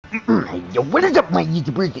Yo, what is up, my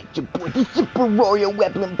YouTubers? It's your boy, TheSuperRorio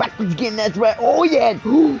Eblen, back with again, that's right, oh yeah!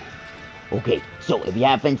 Okay, so if you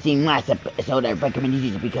haven't seen last episode, I recommend you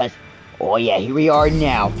use it because, oh yeah, here we are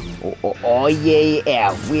now. Oh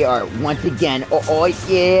yeah, we are once again, oh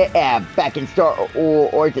yeah, back in Star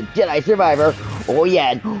Wars The Jedi Survivor, oh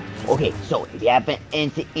yeah. Okay, so if you haven't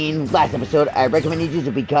seen last episode, I recommend you use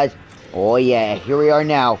it because, oh yeah, here we are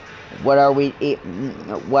now. What are we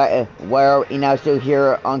are we now still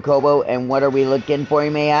here on Kobo, and what are we looking for, you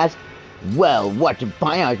may ask? Well, what to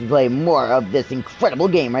find out to play more of this incredible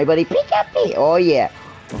game, right buddy? Pika-pee! Oh yeah.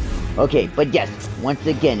 Okay, but yes, once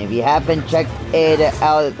again, if you haven't checked it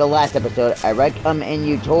out the last episode, I recommend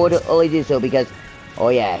you totally do so because, oh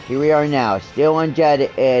yeah, here we are now, still on Jedi,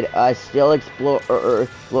 still exploring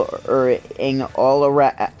all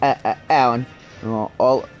around,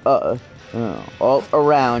 all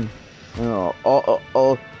around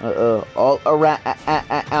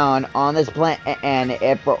on this planet,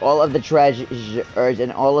 and for all of the treasures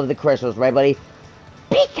and all of the crystals, right buddy?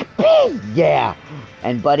 Yeah!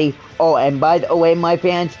 And buddy, oh, and by the way, my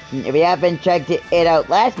fans, if you haven't checked it out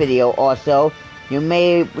last video also, you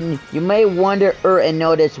may wonder and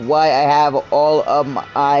notice why I have all of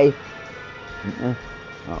my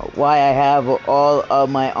my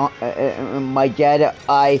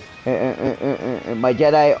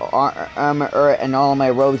Jedi armor and all of my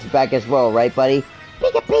robes back as well, right buddy?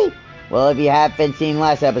 Pika-pee! Well, if you haven't seen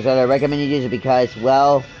last episode, I recommend you use it because,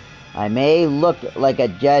 well, I may look like a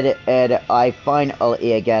Jedi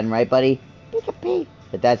finally again, right buddy? Pika-pee!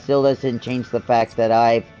 But that still doesn't change the fact that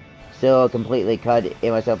I've still completely cut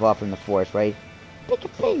myself off from the Force, right?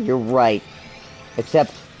 Pika-pee! You're right.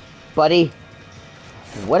 Except, buddy,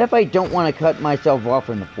 what if I don't want to cut myself off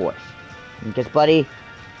from the Force? Because, buddy,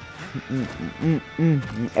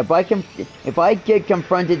 if I get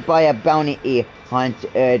confronted by a bounty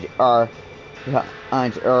hunter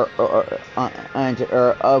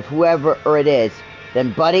of whoever it is,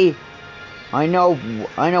 then, buddy, I know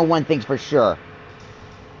one thing's for sure.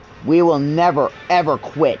 We will never ever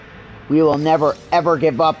quit. We will never ever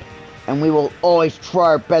give up, and we will always try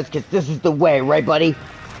our best because this is the way, right, buddy?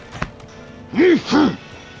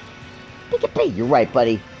 Pika-pee, you're right,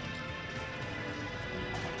 buddy.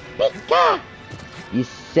 Pika! You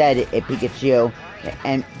said it, Pikachu.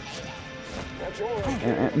 And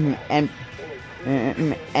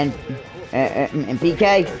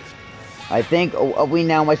PK, I think what we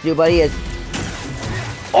now must do, buddy, is...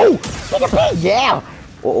 Oh! Pika-pee, yeah!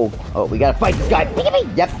 Oh, we gotta fight this guy. Pika-pee,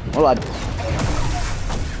 yep, hold on.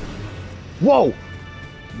 Whoa!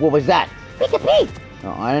 What was that? Pika-pee!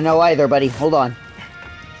 Oh, I don't know either, buddy. Hold on.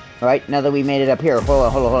 Alright, now that we made it up here,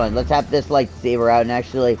 hold on. Let's have this lightsaber out and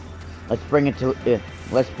actually, let's bring it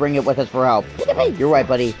with us for help. Pika-pee! You're right,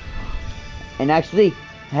 buddy. And actually,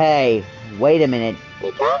 hey, wait a minute.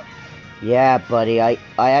 Pika? Yeah, buddy, I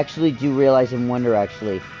actually do realize and wonder,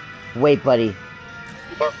 actually. Wait, buddy.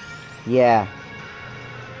 Pika? Yeah.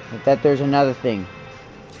 That there's another thing.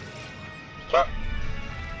 Pika?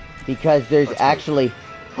 Because there's actually...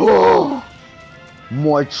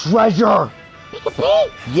 more treasure! Pika-pee?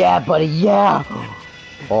 Yeah, buddy, yeah!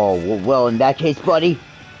 Oh, well, in that case, buddy,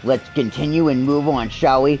 let's continue and move on,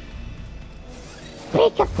 shall we?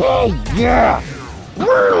 Pika-pee! Yeah! Bring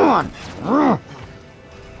on!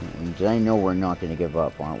 I know we're not gonna give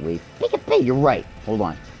up, aren't we? Pika-pee, you're right. Hold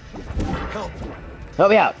on. Help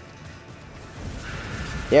me out!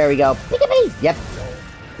 There we go. Pika-pee! Yep.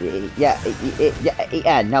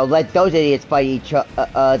 Yeah, now let those idiots fight each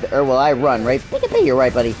other, or will I run, right? Pika-pee, you're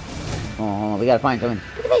right, buddy. Oh, hold on, we gotta find something.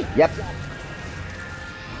 Pika-pee, yep.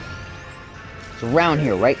 It's around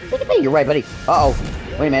here, right? Pika-pee, you're right, buddy. Uh-oh.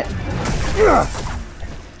 Wait a minute.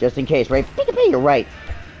 Just in case, right? Pika-pee, you're right.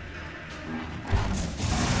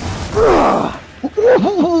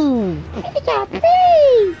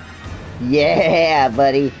 Pika-pee! Yeah,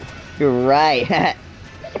 buddy. You're right.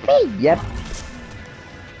 Pika-pee, yep.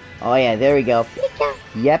 Oh yeah, there we go. Pika.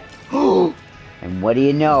 Yep. And what do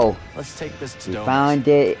you know? Let's take this to we found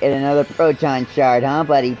it in another proton shard, huh,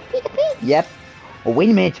 buddy? Pika-pee. Yep. Oh, wait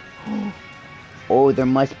a minute. Oh, there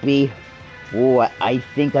must be... Oh, I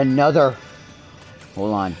think another...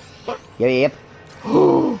 Hold on. Yep.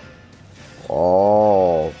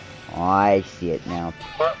 Oh, I see it now.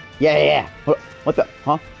 Yeah. What the...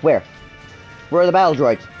 Huh? Where? Where are the battle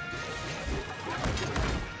droids?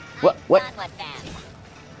 What? What?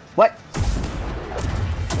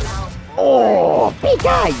 Oh, big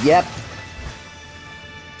guy! Yep.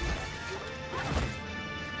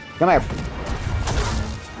 Come here.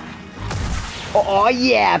 Oh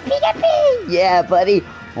yeah, Pika-pee! Yeah, buddy.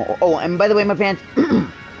 Oh, and by the way, my fans,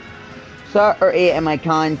 sorry, and my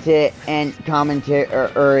content and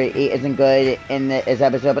commentary isn't good in this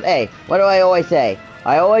episode, but hey, what do I always say?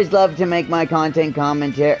 I always love to make my content,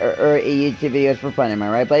 commentary, YouTube videos for fun, am I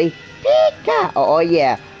right, buddy? Pika! Oh,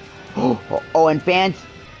 yeah. Oh, and fans,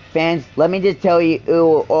 let me just tell you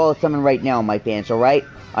all something right now, my fans, alright?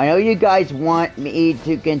 I know you guys want me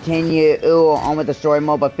to continue on with the story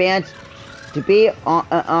mode, but fans, to be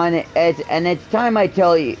on it, and it's time I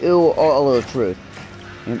tell you all a little truth.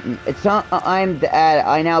 It's time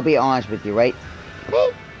I now be honest with you, right?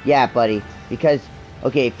 Yeah, buddy, because,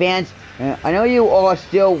 okay, fans, I know you all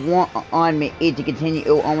still want on me to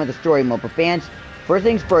continue on with the story mode, but fans, first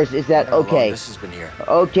things first is that, okay, this has been here.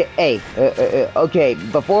 Okay, hey, okay,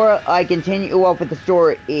 before I continue off with the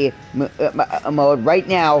story mode, right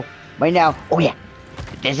now, oh yeah,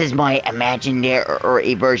 this is my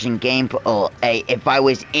imaginary version game, if I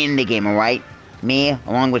was in the game, alright? Me,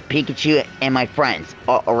 along with Pikachu and my friends,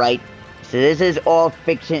 alright? So this is all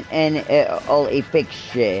fiction and all a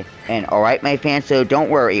fiction, and alright, my fans, so don't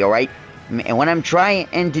worry, alright? And what I'm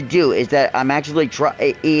trying to do is that I'm actually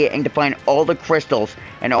trying to find all the crystals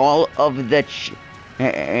and all of the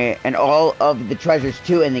treasures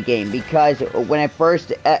too in the game, because when I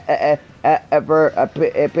first ever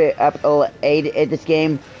played this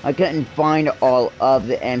game, I couldn't find all of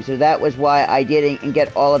them, so that was why I didn't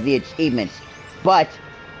get all of the achievements. But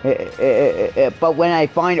when I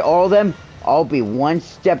find all of them, I'll be one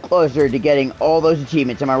step closer to getting all those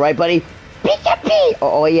achievements. Am I right, buddy? Pika-pee!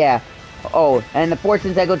 Oh yeah. Oh, and the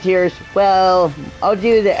Fortune Cycle Tears, well, I'll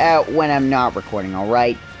do that when I'm not recording,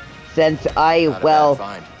 alright? Since I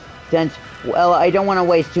don't want to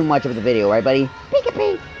waste too much of the video, right, buddy?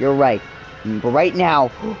 Pika-pee! You're right. But right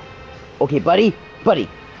now, okay, buddy,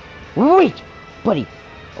 wait, buddy,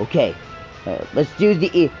 okay, let's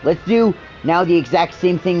do now the exact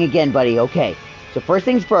same thing again, buddy, okay. So first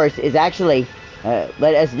things first is actually,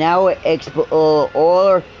 let us now explore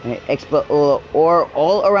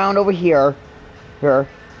all around over here,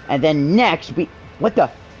 and then next what the,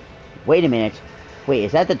 wait a minute, wait,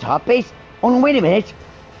 is that the top base? Oh no, wait a minute,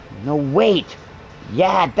 no wait,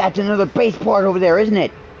 yeah, that's another base part over there, isn't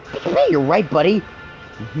it? You're right, buddy.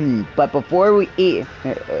 But before we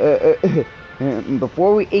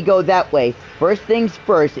go that way, first things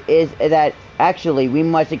first is that actually we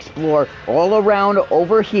must explore all around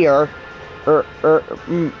over here, and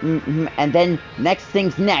then next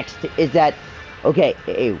things next is that, okay,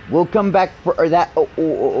 we'll come back for that.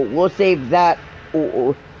 We'll save that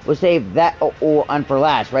on for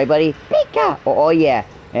last, right, buddy? Pika! Oh yeah.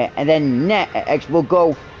 And then next we'll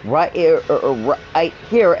go right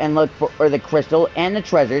here and look for the crystal and the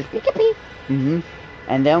treasures. Pika-pee.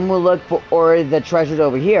 And then we'll look for the treasures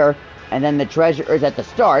over here, and then the treasures at the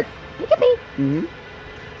start. Pika-pee.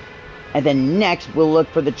 And then next we'll look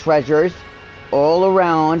for the treasures all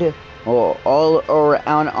around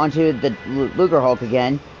onto the Luger Hulk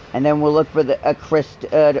again, and then we'll look for the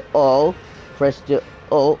crystal,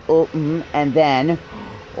 and then,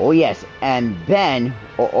 oh yes, and then,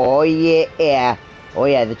 oh yeah,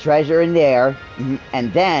 the treasure in there,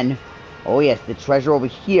 and then, oh yes, the treasure over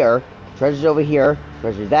here, treasures over here,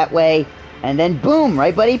 treasure that way, and then boom,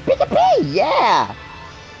 right, buddy? Pika-pee, yeah!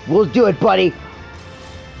 We'll do it, buddy.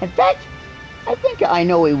 In fact, I think I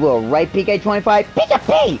know we will, right, PK25?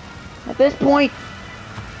 Pika-pee! At this point,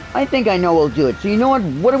 I think I know we'll do it. So you know what?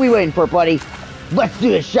 What are we waiting for, buddy? Let's do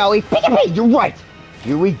this, shall we? Pika-pee, you're right!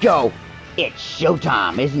 Here we go. It's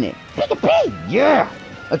showtime, isn't it? Pika-pee, yeah!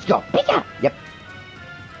 Let's go. Pika! Yep.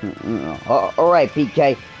 Alright,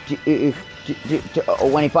 PK.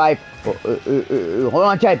 25. Hold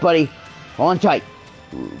on tight, buddy. Hold on tight.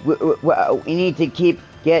 We need to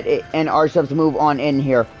get ourselves to move on in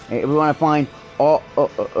here. We want to find all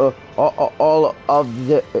of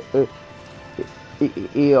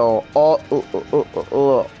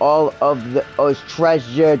those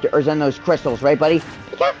treasures and those crystals, right, buddy?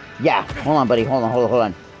 Yeah. Hold on, buddy. Hold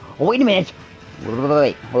on. Oh, wait a minute.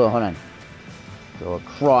 Wait. Hold on. Go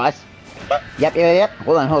across. Yep.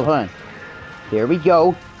 Hold on. Here we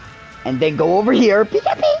go. And then go over here.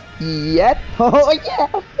 Yep. Oh, yeah.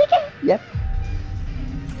 Yep.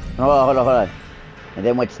 Hold on. And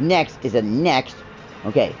then what's next is a next.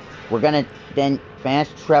 Okay. We're gonna then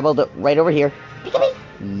fast travel to right over here.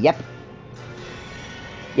 Yep.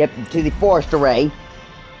 To the forest array.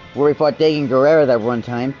 Where we fought Dagan Guerrero that one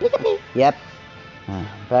time. Yep.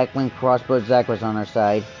 Back when Crossbow Zack was on our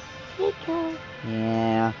side.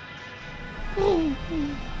 Yeah.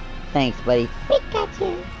 Thanks, buddy.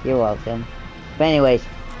 Pikachu. You're welcome. But anyways,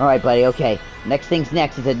 alright, buddy, okay. Next thing's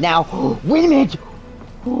next is it now. Wait a minute!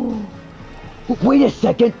 Wait a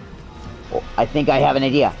second! Oh, I think I have an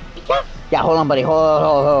idea. Yeah, hold on, buddy.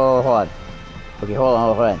 Hold on. Okay,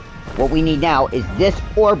 hold on. What we need now is this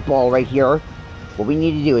orb ball right here. What we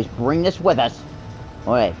need to do is bring this with us.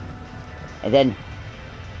 Alright. And then...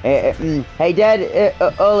 hey, Dad,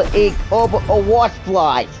 wasp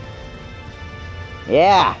flies.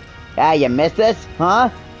 Yeah. Ah, you missed this? Huh?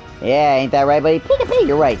 Yeah, ain't that right, buddy? Pika,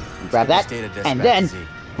 you're right. Grab that. And then...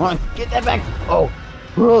 Hold on, get that back. Oh.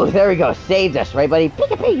 Ooh, there we go. Saved us, right, buddy?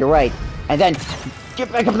 Pika, you're right. And then... Get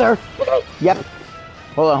back up there. Yep.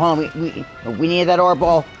 Hold on. We need that orb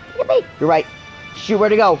ball. You're right. Shoot, where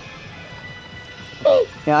to go?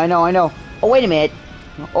 Yeah, I know. Oh, wait a minute.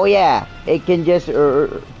 Oh, yeah. It can just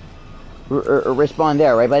respawn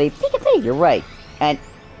there, right, buddy? You're right. And,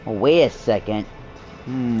 oh, wait a second.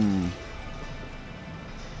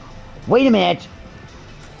 Wait a minute.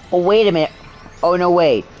 Oh, no,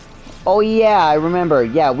 wait. Oh, yeah, I remember.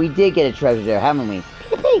 Yeah, we did get a treasure there, haven't we?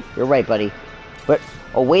 You're right, buddy. But,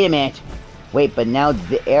 oh, wait a minute. Wait, but now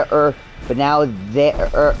there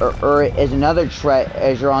is another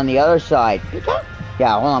treasure on the other side.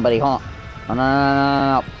 Yeah, hold on, buddy, hold on. Oh,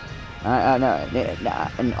 no.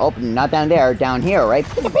 Open, not down there, down here, right?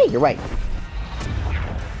 You're right.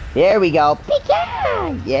 There we go.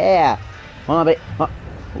 Yeah. Hold on, buddy.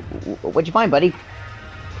 What'd you find, buddy? Is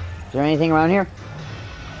there anything around here?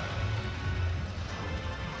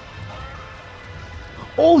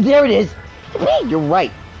 Oh, there it is. You're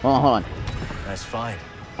right. Hold on. That's fine.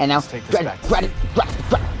 And now, grab it.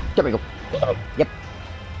 There we go. Yep.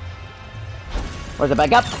 Where's it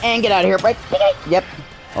back up? And get out of here, right? Yep.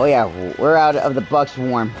 Oh yeah, we're out of the bug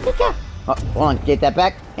swarm. Oh, hold on, get that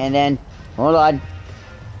back. And then, hold on.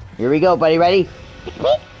 Here we go, buddy. Ready?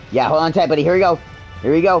 Yeah, hold on tight, buddy. Here we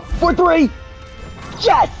go. 4, 3.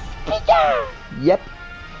 Yes! Yep.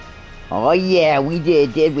 Oh yeah, we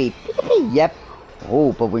did we? Yep.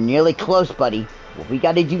 Oh, but we're nearly close, buddy. What we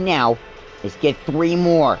gotta do now is get 3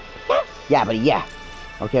 more. Yeah, buddy, yeah.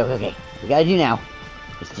 Okay. What we gotta do now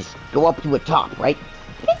is just go up to a top, right?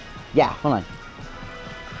 Yeah, hold on.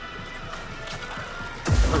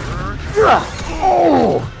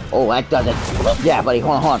 Oh, that does it. Yeah, buddy,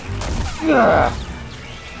 hold on.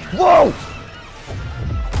 Whoa!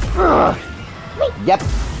 Yep.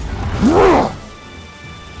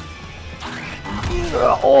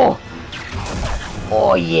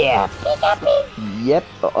 Oh yeah. Yep.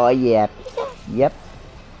 Oh yeah. Yep.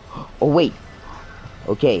 Oh wait.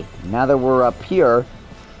 Okay, now that we're up here,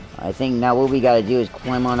 I think now what we gotta do is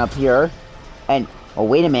climb on up here. And oh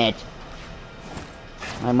wait a minute.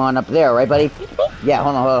 I'm on up there, right, buddy? Yeah,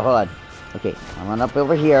 hold on. Okay, I'm on up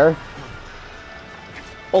over here.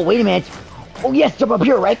 Oh wait a minute. Oh yes, jump up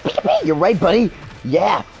here, right? You're right, buddy.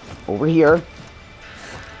 Yeah. Over here.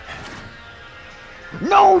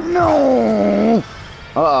 No!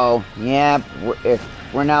 Uh-oh. Yeah,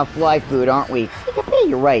 we're now fly food, aren't we?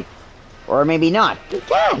 You're right. Or maybe not.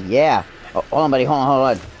 Yeah. Oh, hold on, buddy. Hold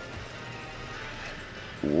on.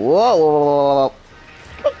 Whoa.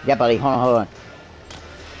 Yeah, buddy. Hold on.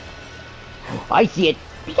 I see it.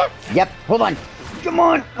 Yep. Hold on. Come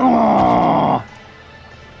on. Oh.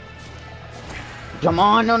 Come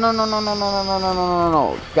on. No.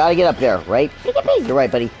 Gotta get up there, right? You're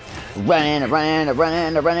right, buddy. Running from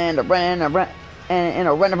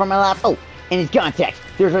my lap. Oh, and his contacts.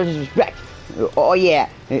 There's no disrespect. Oh yeah.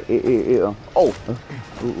 And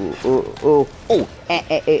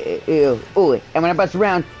when I bust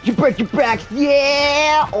around, you break your backs.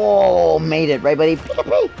 Yeah. Oh, made it, right, buddy?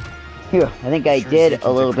 Here, I think I did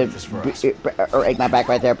a little bit break my back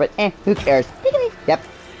right there, but who cares? Yep.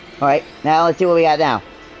 All right, now let's see what we got now.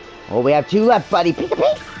 Oh, we have 2 left, buddy.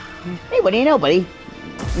 Hey, what do you know, buddy?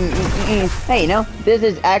 Hey, you know, this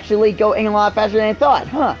is actually going a lot faster than I thought,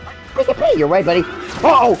 huh? You're right, buddy.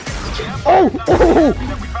 Oh,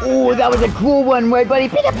 that was a cool one, right,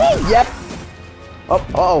 buddy? Yep.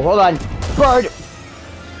 Oh, hold on. Bird.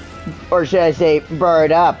 Or should I say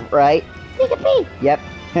bird up, right? Yep.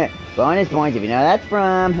 Bonus points if you know that's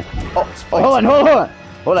from.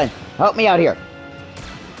 Hold on. Help me out here.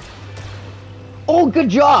 Oh, good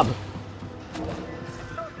job.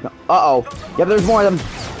 Uh-oh. Yep, there's more of them.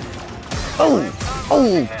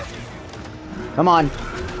 Oh. Come on.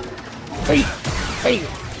 Hey.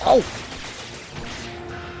 Oh.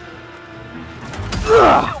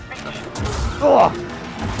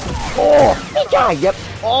 Yep.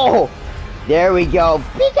 Oh. There we go.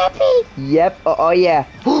 Yep. Oh, yeah.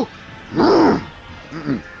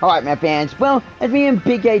 Alright, my fans. Well, as me and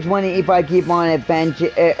PK20, if I keep on adventure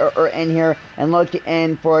in here and look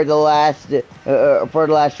in for the last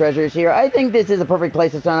treasures here, I think this is a perfect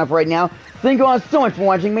place to sign up right now. Thank you all so much for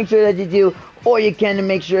watching. Make sure that you do or you can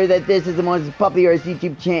make sure that this is the most popular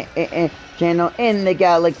YouTube channel in the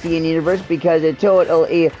galaxy and universe, because it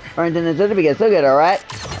totally earns in the certificate. So good, alright?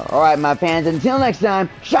 Alright, my fans, until next time,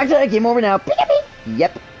 Shark Attack, game over now.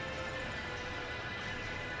 Yep.